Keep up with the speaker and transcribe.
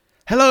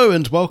Hello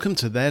and welcome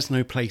to There's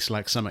No Place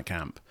Like Summer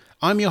Camp.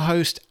 I'm your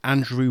host,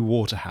 Andrew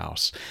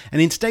Waterhouse, and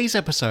in today's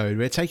episode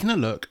we're taking a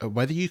look at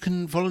whether you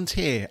can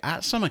volunteer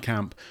at summer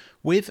camp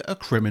with a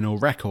criminal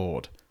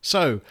record.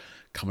 So,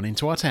 come on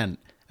into our tent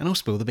and I'll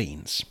spill the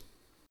beans.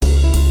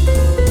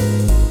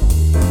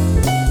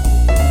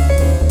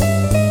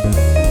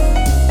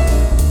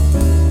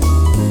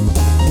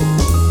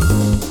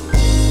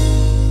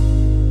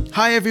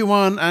 Hi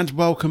everyone and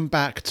welcome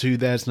back to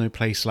There's No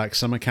Place Like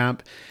Summer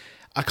Camp.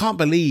 I can't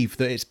believe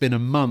that it's been a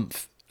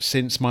month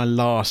since my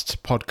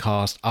last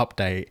podcast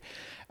update.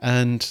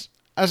 And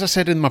as I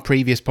said in my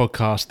previous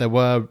podcast, there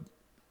were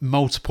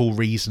multiple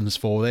reasons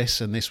for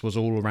this. And this was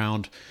all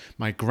around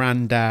my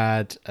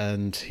granddad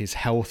and his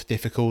health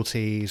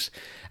difficulties.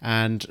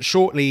 And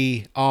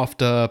shortly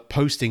after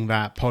posting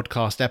that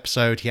podcast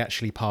episode, he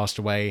actually passed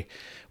away,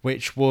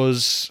 which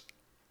was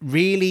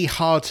really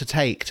hard to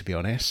take, to be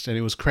honest. And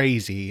it was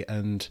crazy.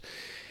 And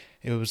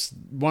it was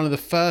one of the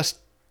first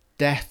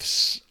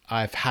deaths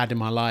I've had in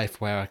my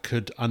life where I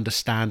could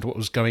understand what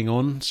was going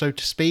on, so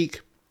to speak.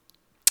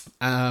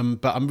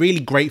 But I'm really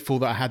grateful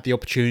that I had the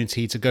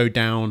opportunity to go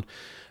down,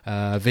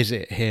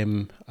 visit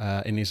him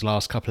in his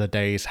last couple of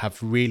days,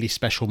 have really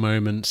special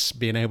moments,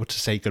 being able to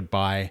say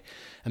goodbye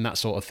and that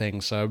sort of thing.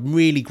 So I'm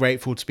really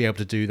grateful to be able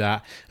to do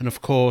that. And of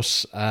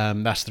course,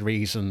 that's the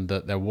reason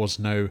that there was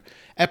no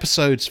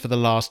episodes for the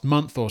last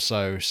month or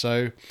so.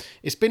 So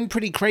it's been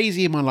pretty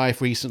crazy in my life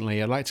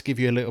recently. I'd like to give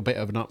you a little bit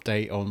of an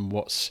update on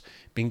what's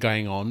been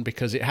going on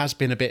because it has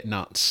been a bit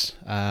nuts.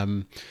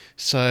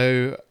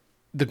 So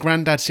the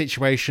granddad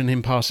situation,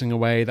 him passing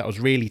away, that was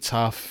really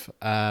tough.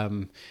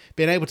 Being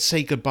able to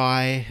say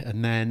goodbye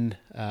and then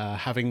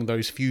having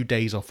those few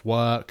days off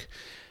work.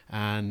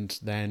 And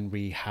then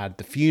we had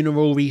the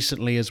funeral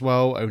recently as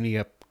well. Only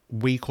a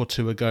week or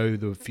two ago,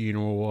 the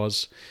funeral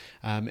was.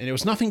 And it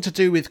was nothing to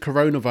do with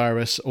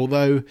coronavirus,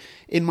 although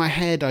in my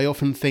head, I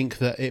often think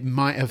that it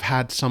might have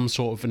had some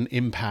sort of an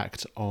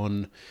impact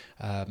on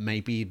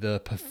maybe the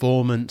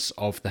performance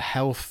of the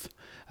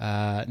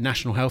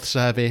National Health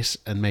Service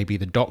and maybe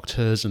the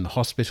doctors and the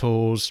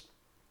hospitals.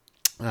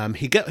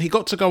 He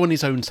got to go on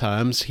his own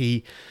terms.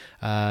 He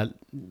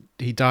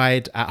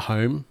died at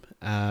home,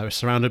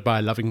 surrounded by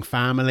a loving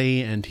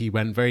family, and he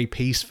went very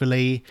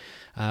peacefully.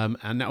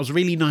 And that was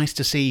really nice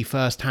to see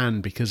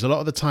firsthand, because a lot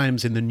of the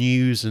times in the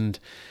news and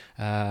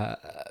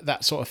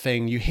that sort of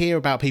thing, you hear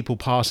about people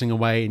passing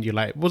away and you're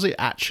like, was it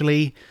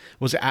actually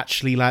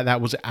like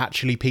that? Was it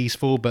actually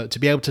peaceful? But to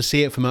be able to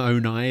see it from our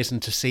own eyes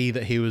and to see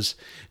that he was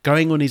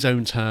going on his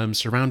own terms,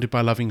 surrounded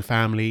by loving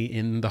family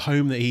in the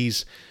home that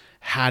he's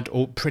had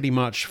pretty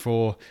much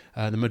for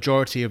the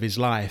majority of his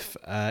life,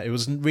 it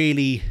was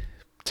really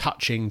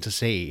touching to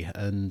see.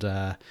 And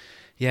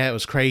yeah, it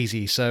was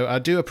crazy. So I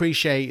do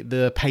appreciate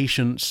the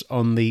patience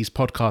on these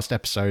podcast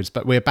episodes,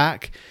 but we're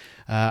back.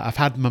 I've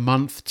had my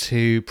month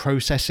to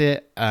process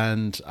it,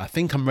 and I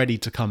think I'm ready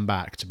to come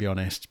back, to be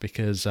honest,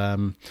 because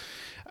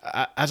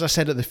as I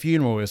said at the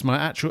funeral, it was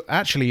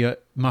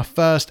my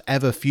first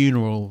ever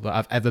funeral that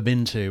I've ever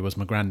been to was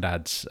my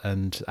granddad's.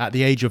 And at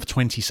the age of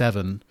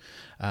 27,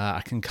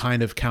 I can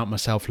kind of count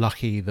myself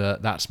lucky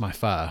that that's my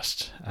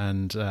first.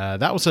 And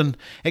that was an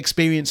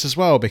experience as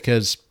well,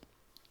 because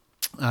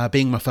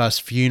being my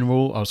first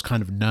funeral, I was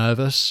kind of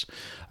nervous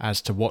as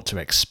to what to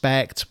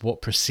expect,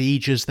 what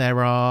procedures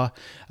there are,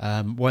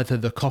 whether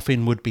the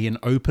coffin would be an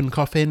open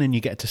coffin and you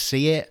get to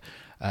see it,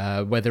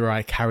 whether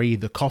I carry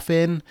the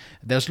coffin.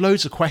 There's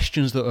loads of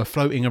questions that were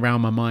floating around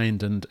my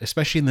mind, and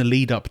especially in the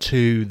lead up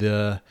to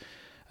the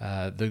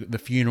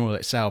funeral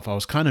itself, I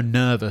was kind of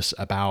nervous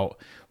about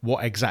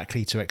what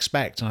exactly to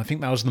expect. And I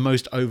think that was the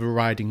most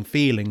overriding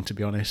feeling, to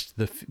be honest,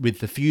 with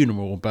the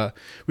funeral. But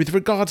with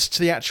regards to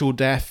the actual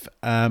death,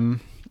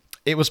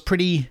 it was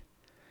pretty,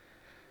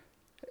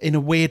 in a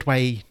weird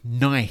way,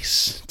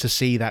 nice to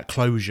see that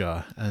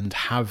closure and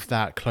have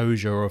that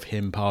closure of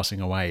him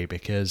passing away,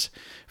 because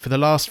for the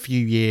last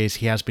few years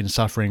he has been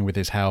suffering with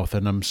his health.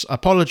 And I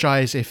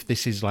apologize if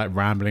this is like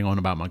rambling on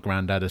about my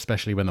granddad,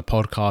 especially when the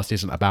podcast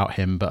isn't about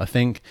him. But I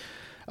think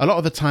a lot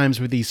of the times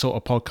with these sort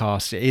of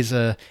podcasts, it is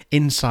a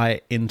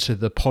insight into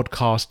the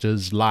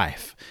podcaster's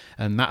life.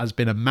 And that has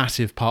been a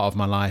massive part of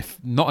my life,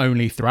 not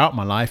only throughout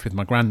my life with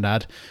my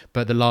granddad,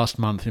 but the last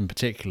month in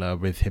particular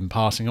with him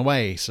passing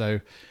away. So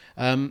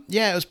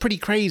yeah, it was pretty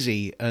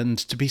crazy. And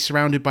to be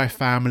surrounded by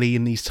family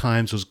in these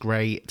times was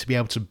great. To be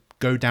able to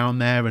go down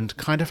there and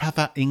kind of have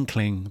that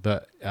inkling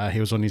that he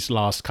was on his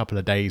last couple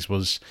of days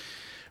was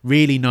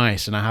really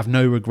nice. And I have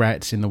no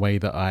regrets in the way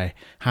that I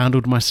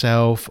handled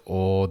myself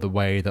or the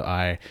way that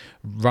I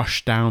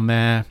rushed down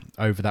there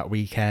over that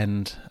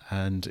weekend.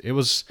 And it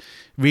was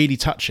really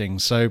touching.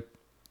 So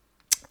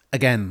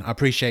again, I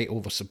appreciate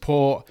all the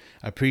support.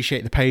 I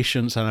appreciate the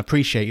patience, and I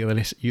appreciate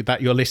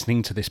that you're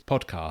listening to this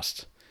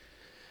podcast.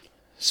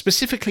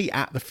 Specifically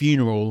at the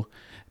funeral,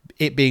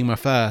 it being my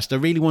first, I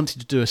really wanted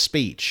to do a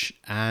speech,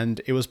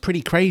 and it was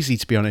pretty crazy,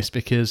 to be honest,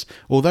 because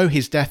although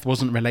his death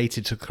wasn't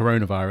related to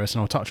coronavirus,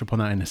 and I'll touch upon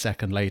that in a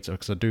second later,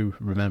 because I do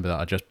remember that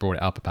I just brought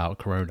it up about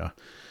corona,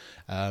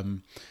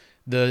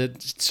 the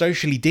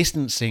socially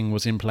distancing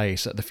was in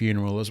place at the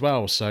funeral as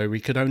well, so we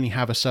could only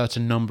have a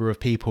certain number of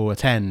people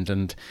attend,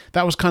 and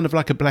that was kind of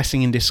like a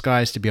blessing in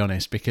disguise, to be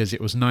honest, because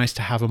it was nice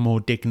to have a more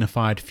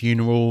dignified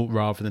funeral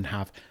rather than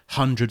have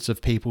hundreds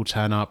of people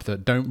turn up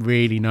that don't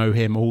really know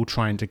him all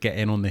trying to get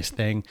in on this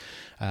thing.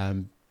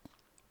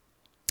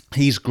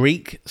 He's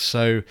Greek,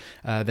 so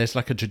there's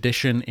like a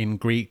tradition in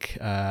Greek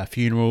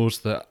funerals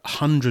that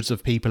hundreds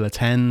of people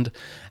attend,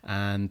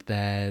 and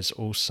there's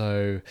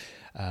also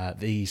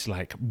these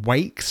like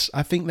wakes,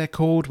 I think they're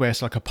called, where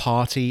it's like a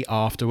party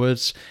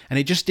afterwards, and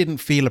it just didn't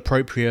feel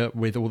appropriate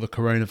with all the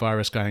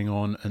coronavirus going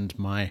on, and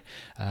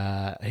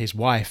his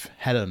wife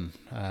Helen,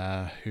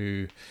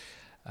 who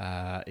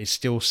is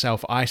still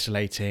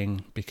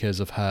self-isolating because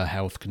of her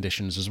health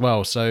conditions as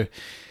well. So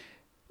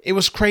it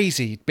was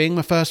crazy. Being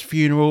my first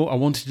funeral, I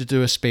wanted to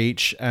do a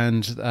speech,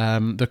 and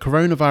the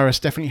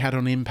coronavirus definitely had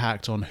an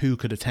impact on who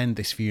could attend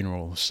this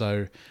funeral.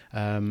 So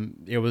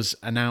it was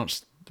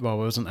announced, well,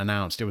 it wasn't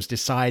announced, it was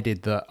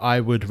decided that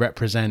I would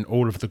represent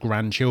all of the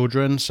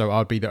grandchildren, so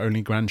I'd be the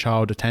only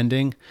grandchild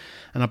attending.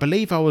 And I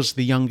believe I was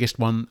the youngest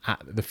one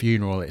at the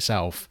funeral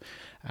itself.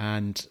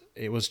 And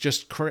it was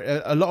just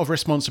a lot of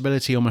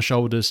responsibility on my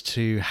shoulders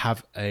to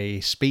have a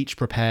speech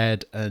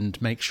prepared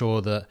and make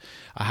sure that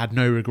I had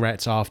no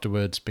regrets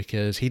afterwards,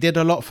 because he did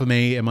a lot for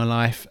me in my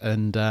life.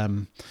 And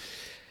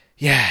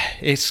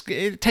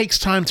it takes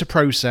time to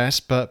process,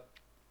 but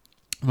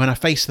when I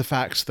faced the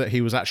facts that he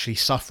was actually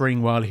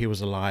suffering while he was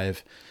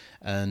alive,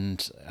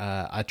 and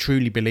I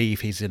truly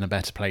believe he's in a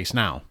better place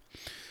now.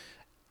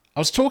 I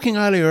was talking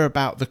earlier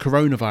about the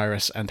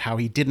coronavirus and how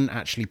he didn't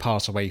actually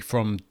pass away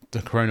from the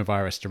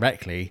coronavirus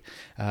directly.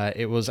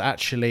 It was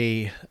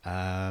actually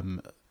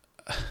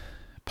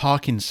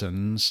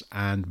Parkinson's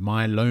and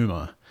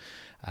myeloma.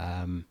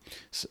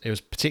 So it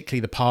was particularly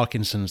the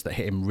Parkinson's that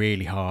hit him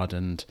really hard,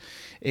 and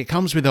it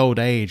comes with old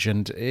age,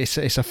 and it's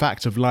a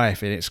fact of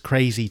life, and it's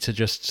crazy to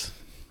just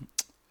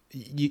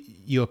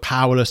you're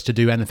powerless to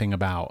do anything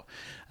about.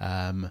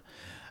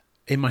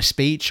 In my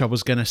speech, I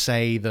was going to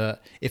say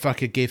that if I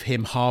could give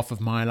him half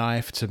of my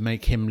life to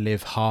make him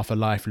live half a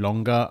life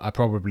longer, I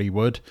probably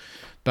would.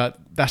 But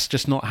that's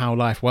just not how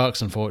life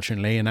works,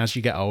 unfortunately. And as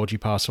you get old, you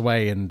pass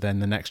away, and then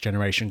the next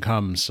generation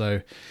comes.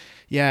 So,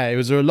 yeah, it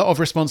was a lot of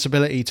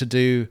responsibility to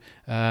do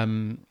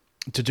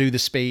the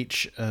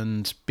speech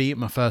and be at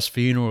my first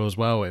funeral as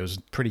well. It was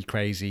pretty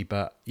crazy,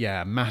 but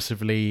yeah,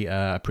 massively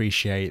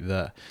appreciate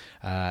that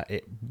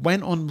it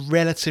went on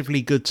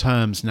relatively good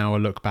terms now I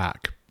look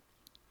back.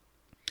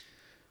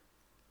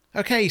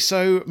 Okay,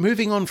 so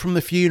moving on from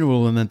the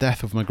funeral and the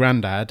death of my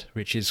granddad,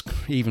 which is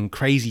even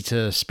crazy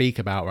to speak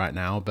about right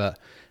now, but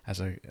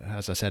as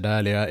I said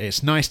earlier,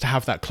 it's nice to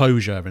have that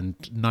closure and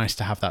nice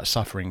to have that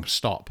suffering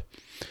stop.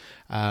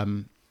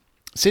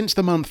 Since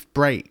the month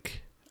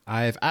break,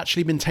 I've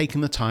actually been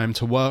taking the time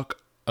to work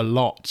a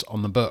lot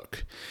on the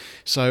book.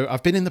 So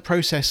I've been in the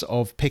process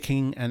of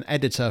picking an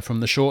editor from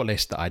the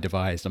shortlist that I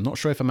devised. I'm not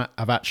sure if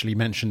I've actually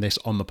mentioned this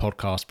on the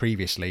podcast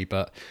previously,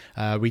 but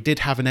we did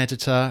have an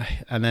editor,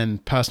 and then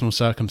personal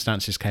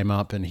circumstances came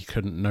up and he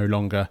couldn't no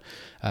longer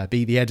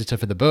be the editor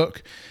for the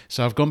book.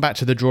 So I've gone back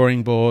to the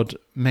drawing board,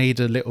 made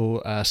a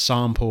little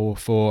sample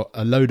for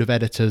a load of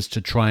editors to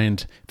try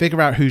and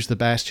figure out who's the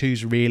best,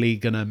 who's really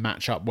going to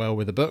match up well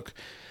with the book.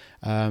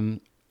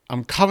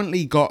 I'm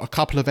currently got a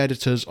couple of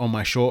editors on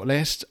my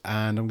shortlist,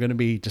 and I'm going to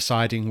be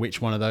deciding which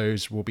one of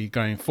those will be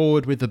going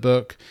forward with the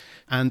book.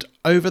 And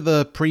over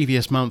the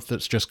previous month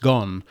that's just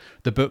gone,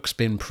 the book's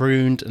been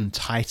pruned and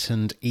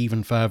tightened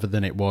even further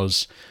than it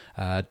was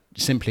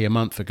simply a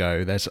month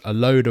ago. There's a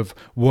load of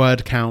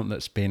word count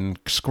that's been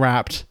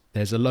scrapped.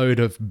 There's a load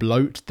of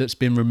bloat that's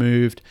been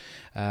removed,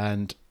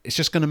 and it's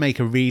just going to make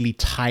a really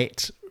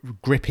tight,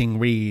 gripping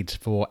read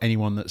for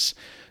anyone that's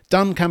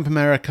done Camp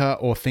America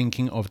or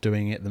thinking of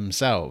doing it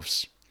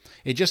themselves.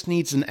 It just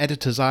needs an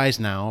editor's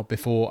eyes now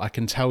before I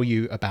can tell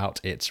you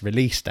about its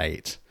release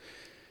date.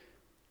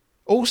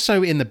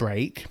 Also in the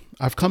break,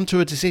 I've come to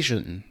a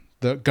decision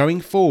that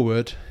going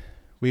forward,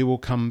 we will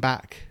come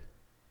back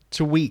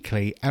to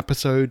weekly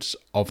episodes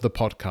of the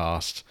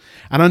podcast.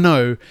 And I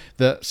know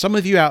that some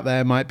of you out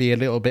there might be a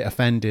little bit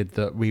offended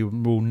that we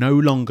will no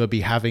longer be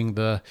having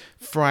the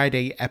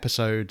Friday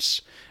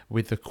episodes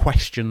with the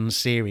questions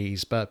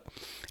series, but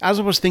as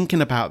I was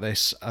thinking about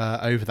this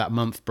over that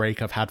month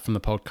break I've had from the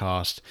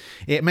podcast,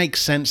 it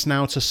makes sense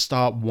now to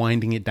start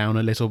winding it down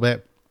a little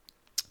bit.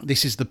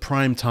 This is the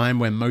prime time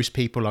when most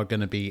people are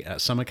going to be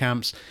at summer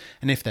camps,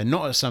 and if they're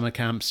not at summer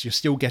camps, you're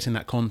still getting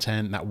that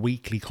content, that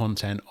weekly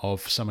content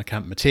of summer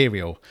camp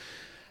material.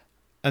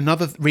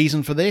 Another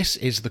reason for this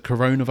is the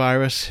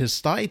coronavirus has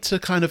started to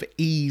kind of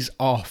ease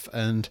off,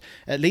 and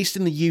at least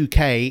in the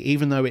UK,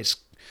 even though it's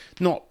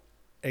not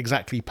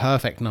exactly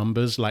perfect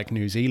numbers like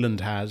New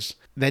Zealand has,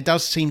 there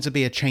does seem to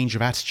be a change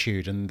of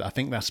attitude, and I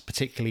think that's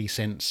particularly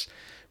since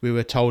we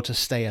were told to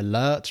stay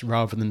alert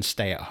rather than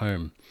stay at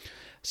home.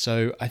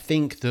 So I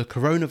think the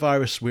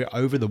coronavirus, we're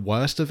over the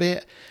worst of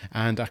it,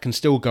 and I can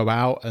still go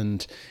out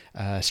and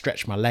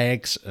stretch my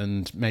legs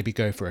and maybe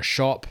go for a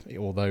shop,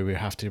 although we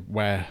have to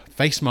wear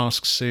face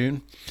masks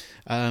soon.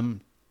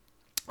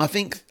 I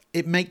think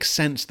it makes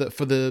sense that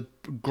for the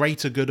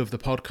greater good of the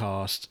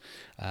podcast,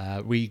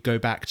 we go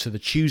back to the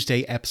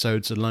Tuesday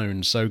episodes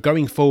alone. So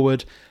going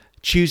forward,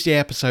 Tuesday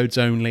episodes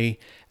only,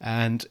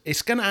 and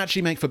it's going to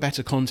actually make for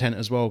better content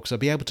as well, because I'll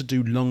be able to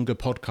do longer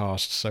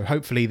podcasts. So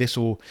hopefully this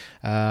will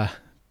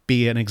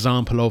be an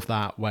example of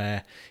that,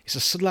 where it's a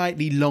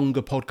slightly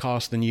longer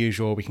podcast than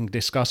usual. We can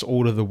discuss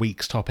all of the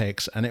week's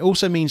topics, and it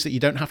also means that you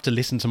don't have to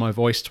listen to my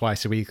voice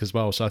twice a week as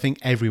well. So I think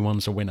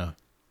everyone's a winner.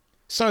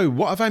 So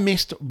what have I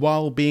missed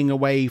while being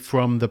away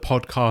from the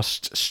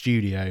podcast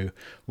studio?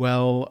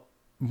 Well,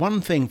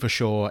 one thing for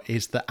sure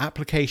is that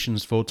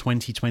applications for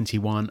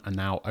 2021 are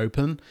now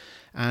open,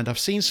 and I've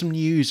seen some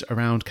news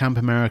around Camp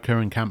America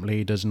and Camp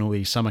Leaders and all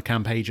these summer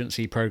camp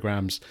agency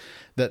programs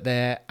that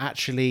there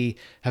actually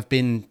have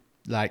been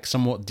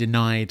somewhat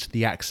denied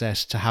the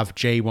access to have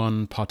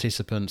J1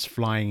 participants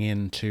flying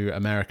into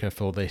America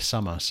for this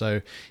summer.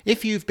 So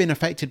if you've been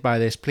affected by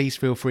this, please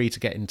feel free to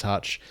get in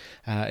touch.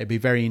 It'd be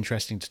very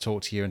interesting to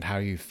talk to you and how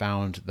you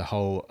found the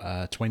whole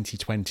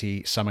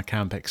 2020 summer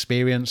camp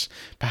experience.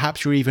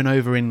 Perhaps you're even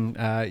over in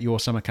your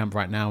summer camp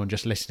right now and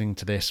just listening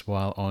to this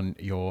while on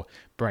your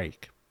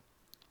break.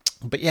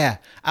 But yeah,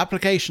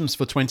 applications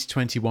for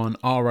 2021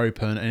 are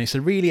open, and it's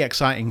a really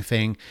exciting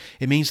thing.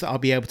 It means that I'll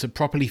be able to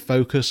properly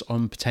focus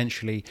on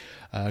potentially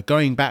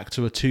going back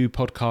to a 2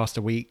 podcast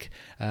a week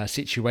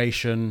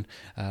situation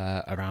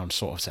around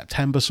sort of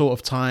September sort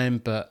of time,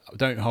 but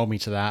don't hold me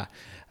to that.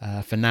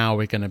 For now,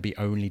 we're going to be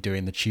only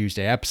doing the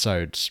Tuesday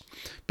episodes.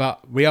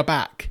 But we are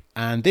back,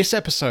 and this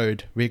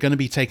episode, we're going to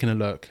be taking a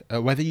look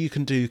at whether you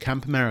can do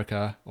Camp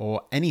America,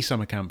 or any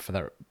summer camp for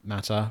that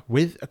matter,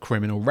 with a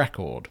criminal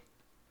record.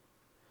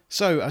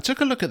 So I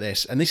took a look at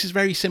this, and this is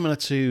very similar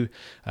to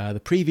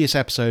the previous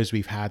episodes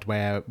we've had,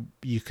 where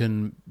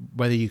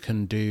whether you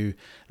can do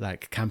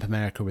Camp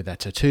America with a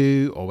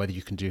tattoo, or whether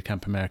you can do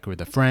Camp America with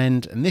a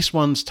friend. And this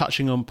one's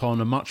touching upon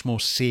a much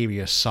more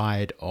serious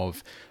side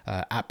of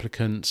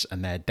applicants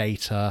and their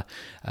data,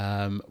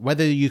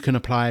 whether you can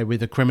apply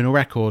with a criminal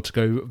record to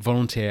go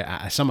volunteer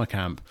at a summer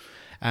camp.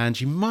 And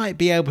you might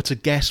be able to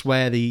guess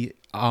where the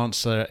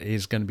answer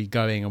is going to be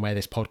going and where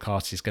this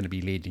podcast is going to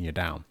be leading you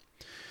down.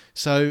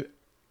 So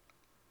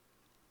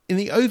in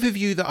the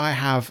overview that I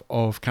have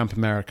of Camp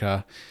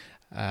America,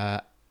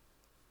 they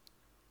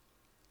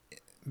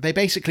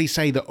basically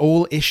say that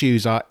all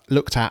issues are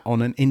looked at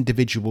on an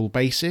individual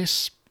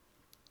basis.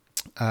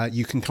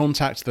 You can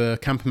contact the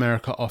Camp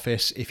America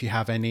office if you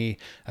have any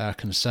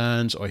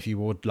concerns, or if you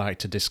would like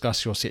to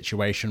discuss your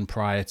situation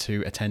prior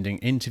to attending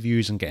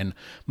interviews and getting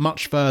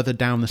much further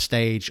down the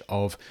stage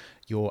of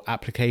your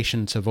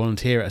application to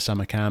volunteer at a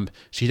summer camp,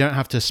 so you don't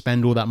have to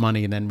spend all that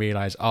money and then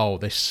realize, oh,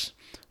 this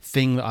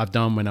thing that I've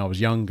done when I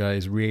was younger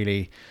has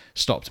really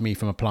stopped me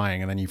from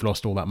applying, and then you've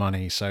lost all that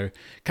money. So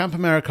Camp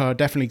America are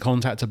definitely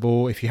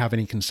contactable if you have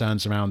any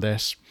concerns around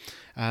this.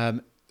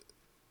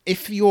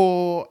 If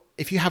you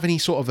have any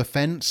sort of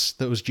offence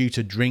that was due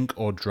to drink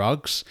or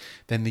drugs,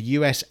 then the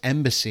US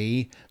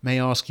Embassy may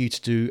ask you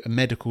to do a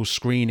medical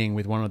screening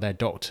with one of their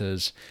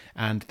doctors,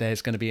 and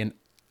there's going to be an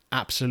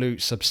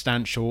absolute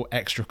substantial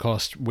extra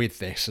cost with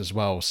this as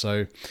well.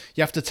 So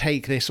you have to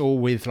take this all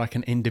with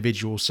an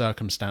individual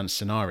circumstance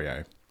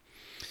scenario.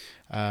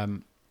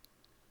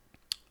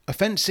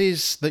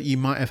 Offences that you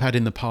might have had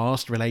in the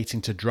past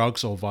relating to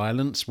drugs or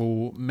violence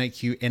will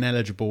make you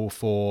ineligible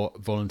for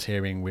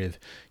volunteering with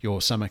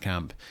your summer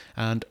camp.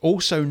 And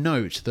also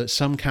note that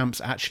some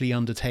camps actually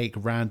undertake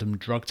random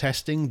drug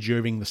testing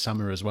during the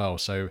summer as well.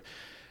 So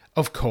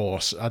of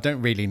course, I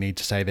don't really need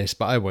to say this,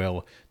 but I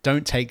will.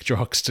 Don't take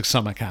drugs to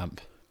summer camp.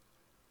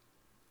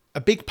 A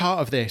big part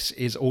of this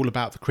is all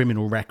about the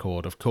criminal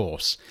record, of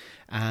course.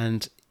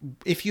 And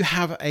if you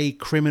have a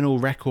criminal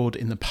record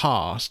in the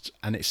past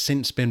and it's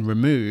since been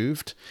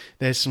removed,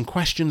 there's some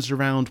questions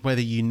around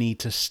whether you need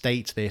to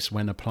state this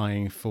when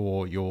applying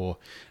for your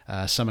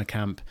summer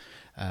camp,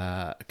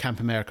 Camp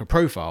America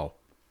profile.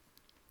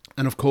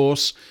 And of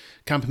course,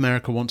 Camp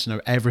America wants to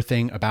know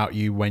everything about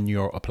you when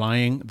you're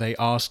applying. They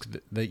ask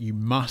that you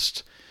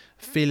must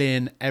fill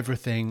in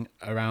everything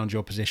around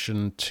your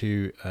position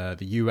to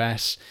the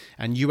US,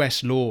 and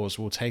US laws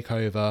will take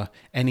over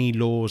any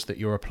laws that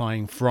you're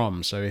applying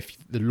from. So if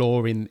the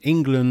law in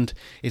England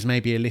is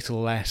maybe a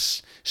little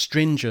less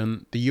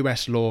stringent, the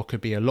US law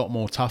could be a lot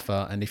more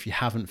tougher, and if you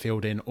haven't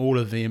filled in all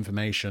of the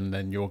information,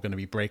 then you're going to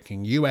be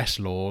breaking US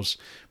laws,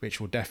 which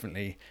will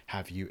definitely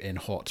have you in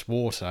hot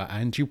water,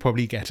 and you'll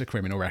probably get a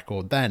criminal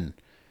record then.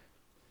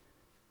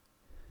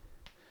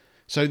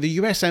 So the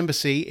US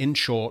Embassy, in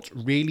short,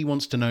 really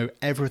wants to know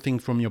everything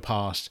from your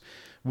past,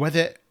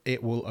 whether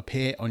it will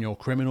appear on your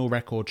criminal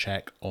record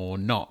check or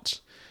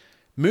not.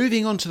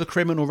 Moving on to the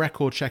criminal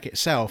record check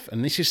itself,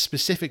 and this is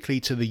specifically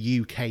to the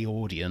UK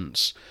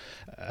audience,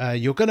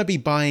 you're going to be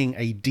buying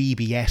a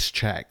DBS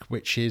check,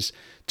 which is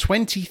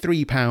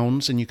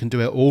 £23, and you can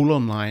do it all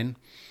online.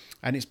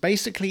 And it's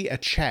basically a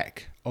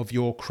check of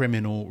your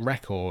criminal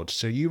record.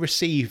 So you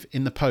receive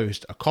in the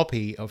post a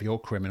copy of your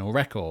criminal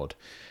record.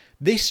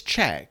 This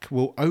check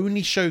will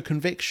only show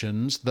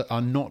convictions that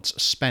are not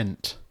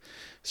spent.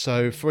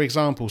 So, for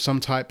example, some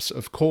types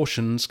of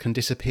cautions can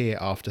disappear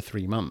after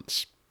 3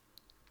 months.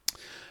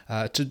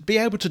 To be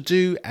able to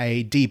do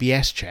a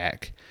DBS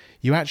check,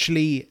 you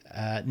actually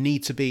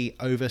need to be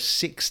over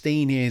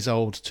 16 years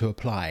old to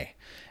apply.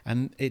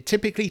 And it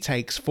typically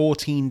takes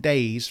 14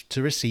 days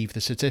to receive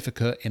the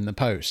certificate in the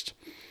post.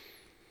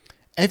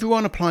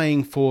 Everyone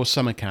applying for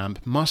summer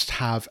camp must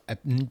have a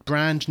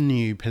brand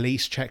new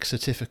police check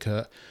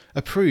certificate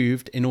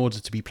approved in order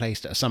to be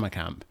placed at a summer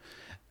camp.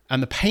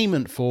 And the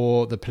payment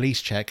for the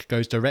police check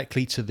goes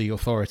directly to the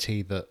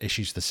authority that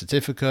issues the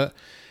certificate.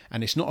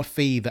 And it's not a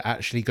fee that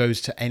actually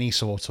goes to any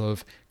sort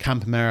of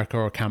Camp America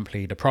or Camp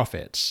Leader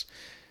profits.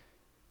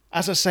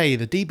 As I say,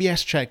 the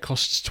DBS check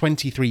costs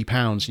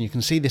 £23, and you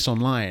can see this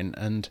online.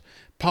 And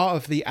part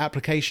of the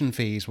application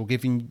fees will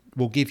give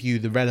you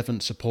the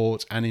relevant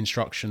support and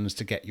instructions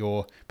to get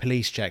your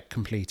police check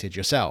completed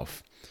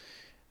yourself.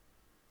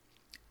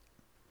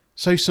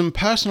 So some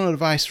personal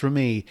advice from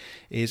me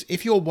is,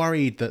 if you're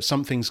worried that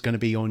something's going to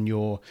be on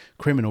your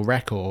criminal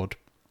record,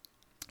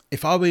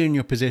 if I were in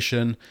your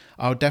position,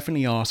 I would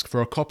definitely ask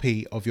for a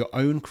copy of your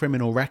own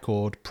criminal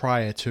record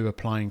prior to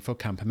applying for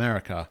Camp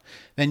America.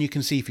 Then you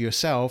can see for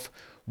yourself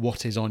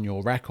what is on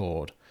your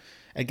record.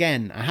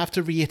 Again, I have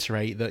to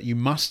reiterate that you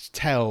must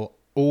tell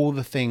all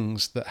the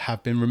things that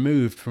have been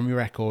removed from your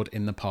record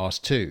in the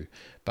past too.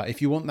 But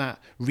if you want that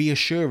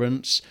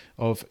reassurance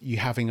of you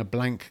having a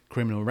blank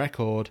criminal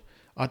record,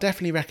 I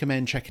definitely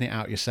recommend checking it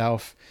out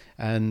yourself.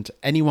 And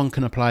anyone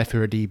can apply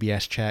for a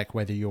DBS check,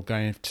 whether you're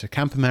going to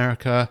Camp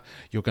America,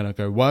 you're going to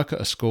go work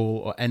at a school,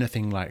 or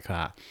anything like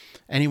that.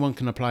 Anyone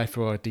can apply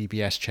for a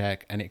DBS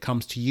check, and it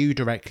comes to you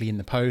directly in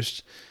the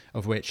post,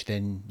 of which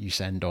then you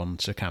send on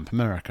to Camp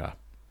America.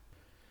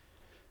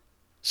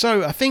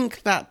 So I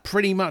think that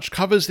pretty much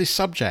covers this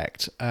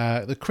subject.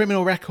 The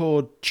criminal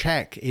record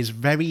check is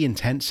very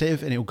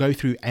intensive, and it will go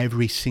through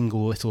every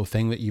single little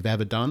thing that you've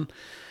ever done.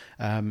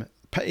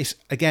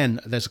 Again,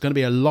 there's going to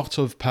be a lot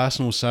of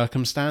personal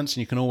circumstance,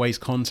 and you can always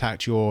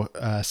contact your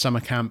summer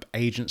camp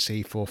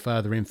agency for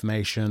further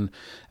information,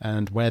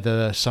 and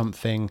whether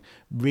something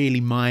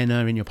really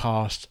minor in your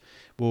past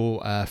will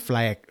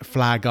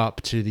flag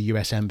up to the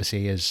US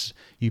Embassy as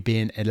you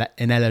being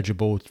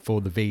ineligible for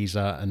the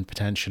visa and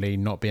potentially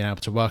not being able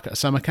to work at a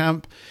summer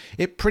camp.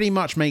 It pretty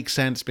much makes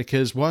sense,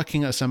 because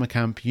working at a summer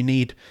camp, you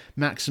need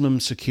maximum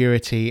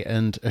security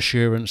and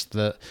assurance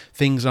that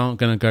things aren't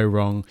going to go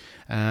wrong.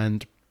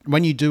 And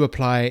when you do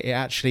apply, it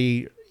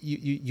actually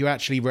you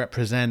actually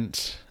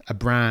represent a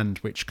brand,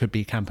 which could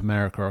be Camp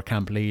America or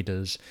Camp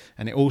Leaders,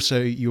 and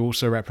you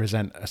also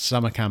represent a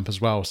summer camp as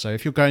well. So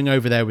if you're going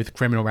over there with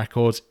criminal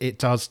records, it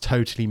does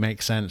totally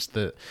make sense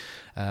that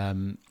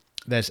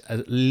there's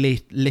as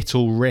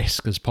little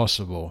risk as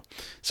possible.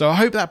 So I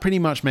hope that pretty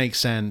much makes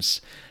sense.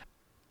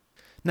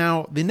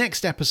 Now, the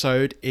next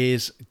episode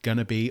is going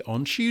to be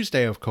on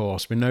Tuesday, of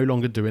course. We're no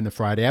longer doing the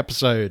Friday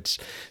episodes.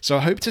 So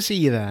I hope to see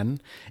you then.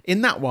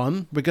 In that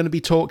one, we're going to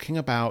be talking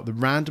about the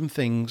random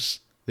things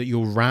that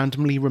you'll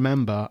randomly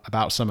remember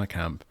about summer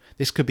camp.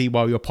 This could be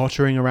while you're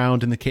pottering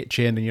around in the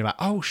kitchen and you're like,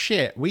 oh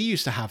shit, we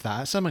used to have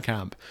that at summer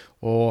camp.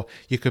 Or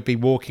you could be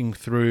walking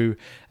through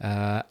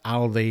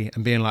Aldi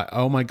and being like,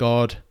 oh my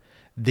God,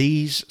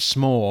 these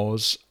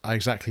s'mores are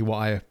exactly what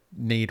I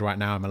need right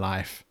now in my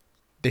life.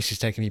 This is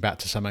taking me back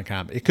to summer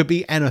camp. It could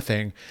be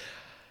anything.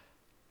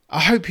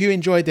 I hope you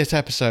enjoyed this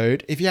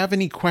episode. If you have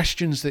any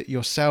questions that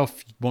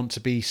yourself want to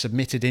be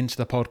submitted into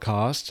the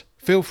podcast,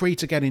 feel free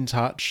to get in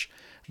touch.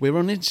 We're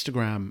on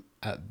Instagram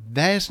at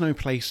There's No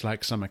Place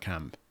Like Summer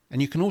Camp.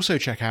 And you can also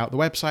check out the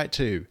website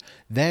too,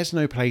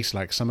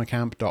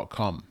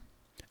 there'snoplacelikesummercamp.com.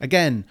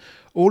 Again,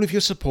 all of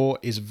your support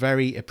is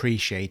very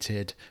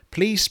appreciated.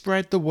 Please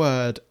spread the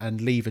word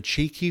and leave a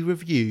cheeky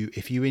review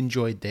if you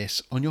enjoyed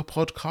this on your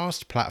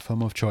podcast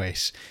platform of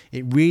choice.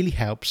 It really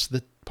helps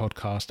the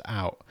podcast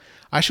out.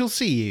 I shall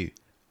see you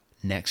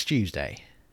next Tuesday.